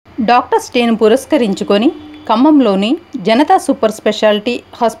Doctors డేను పురస్కరించుకొని ఖమ్మంలోని Janata super speciality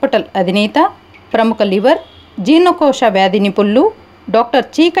hospital అధినేత ప్రముఖ లివర్ జీర్ణకోశ వ్యాధి నిపుణులు డాక్టర్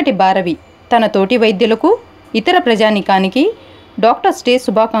చీకటి భారవి తన తోటి వైద్యులకు ఇతర ప్రజానికానికి డాక్టర్స్ డే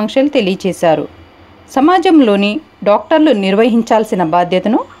శుభాకాంక్షలు తెలియజేశారు. సమాజంలోని డాక్టర్లు నిర్వహించాల్సిన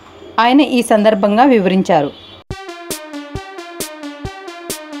బాధ్యతను ఆయన ఈ సందర్భంగా వివరించారు.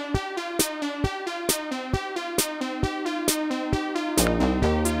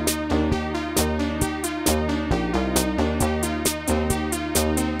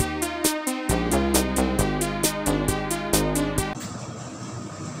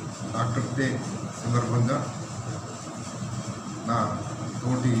 డాక్టర్స్ డే సందర్భంగా నా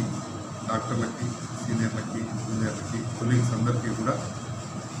తోటి డాక్టర్లకి, సీనియర్లకి, జూనియర్లకి, కొలీగ్స్ అందరికీ కూడా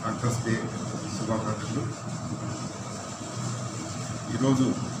డాక్టర్స్ డే శుభాకాంక్షలు. ఈరోజు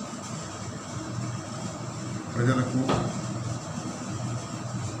ప్రజలకు,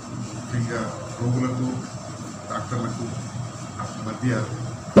 ముఖ్యంగా రోగులకు, డాక్టర్లకు మధ్య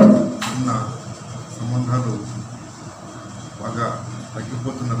ఉన్న సంబంధాలు బాగా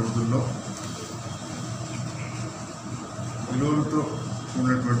తగ్గిపోతున్న రోజుల్లో విలువలతో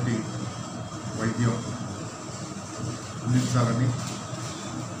ఉన్నటువంటి వైద్యం అందించాలని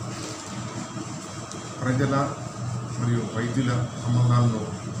ప్రజల మరియు వైద్యుల సంబంధాలను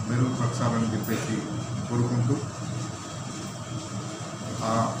మెరుగుపరచాలని చెప్పేసి కోరుకుంటూ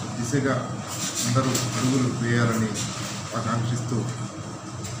ఆ దిశగా అందరూ అడుగులు వేయాలని ఆకాంక్షిస్తూ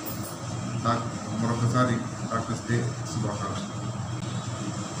మరొకసారి డాక్టర్స్ డే శుభాకాంక్షలు.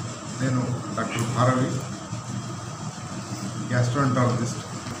 నేను డాక్టర్ భారవి, గ్యాస్ట్రోఎంటాలజిస్ట్,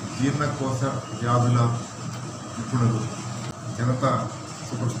 జీర్ణకోశ వ్యాధుల నిపుణులు, జనతా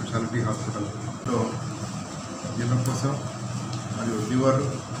సూపర్ స్పెషాలిటీ హాస్పిటల్లో జీర్ణకోశం మరియు లివర్,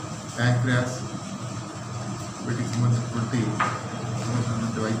 ప్యాంక్రియాస్ వీటికి సంబంధించినటువంటి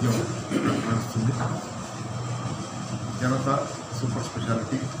వైద్యం నడుస్తుంది. Janata super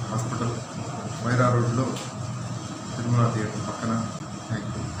speciality hospital, Wyra రోడ్లో, తిరుమల థియేటర్ పక్కన.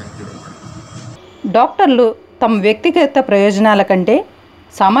 Thank you. డాక్టర్లు తమ వ్యక్తిగత ప్రయోజనాల కంటే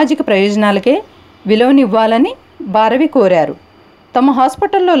సామాజిక ప్రయోజనాలకే విలువనివ్వాలని భారవి కోరారు. తమ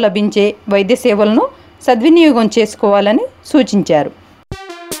హాస్పిటల్లో లభించే వైద్య సేవలను సద్వినియోగం చేసుకోవాలని సూచించారు.